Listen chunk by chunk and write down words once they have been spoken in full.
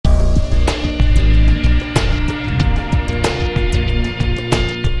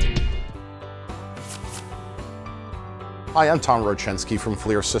Hi, I'm Tom Rochensky from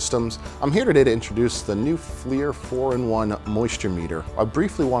FLIR Systems. I'm here today to introduce the new FLIR 4-in-1 moisture meter. I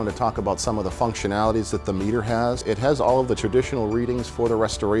briefly wanted to talk about some of the functionalities that the meter has. It has all of the traditional readings for the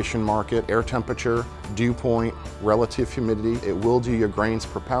restoration market: air temperature, dew point, relative humidity. It will do your grains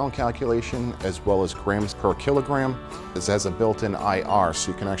per pound calculation as well as grams per kilogram. It has a built-in IR,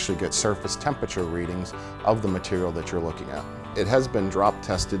 so you can actually get surface temperature readings of the material that you're looking at. It has been drop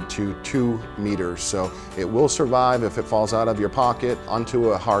tested to 2 meters, so it will survive if it falls out of your pocket onto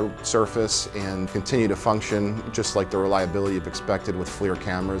a hard surface and continue to function just like the reliability you've expected with FLIR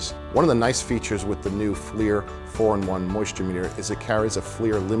cameras. One of the nice features with the new FLIR 4-in-1 moisture meter is it carries a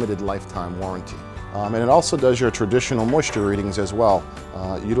FLIR limited lifetime warranty. And it also does your traditional moisture readings as well.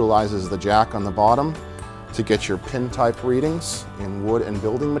 It utilizes the jack on the bottom to get your pin type readings in wood and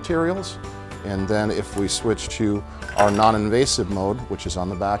building materials. And then if we switch to our non-invasive mode, which is on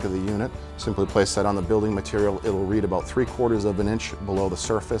the back of the unit, simply place that on the building material. It'll read about 3/4 of an inch below the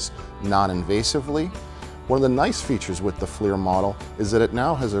surface non-invasively. One of the nice features with the FLIR model is that it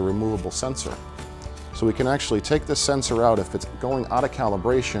now has a removable sensor. So we can actually take this sensor out if it's going out of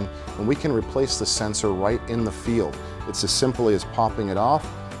calibration, and we can replace the sensor right in the field. It's as simple as popping it off,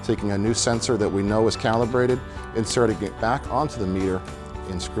 taking a new sensor that we know is calibrated, inserting it back onto the meter,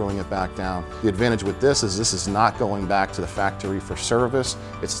 and screwing it back down. The advantage with this is not going back to the factory for service.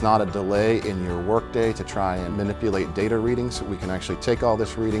 It's not a delay in your workday to try and manipulate data readings. We can actually take all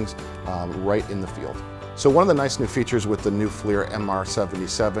this readings right in the field. So one of the nice new features with the new FLIR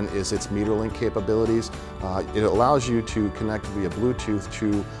MR77 is its MeterLink capabilities. It allows you to connect via Bluetooth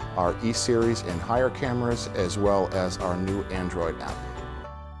to our E-Series and higher cameras, as well as our new Android app.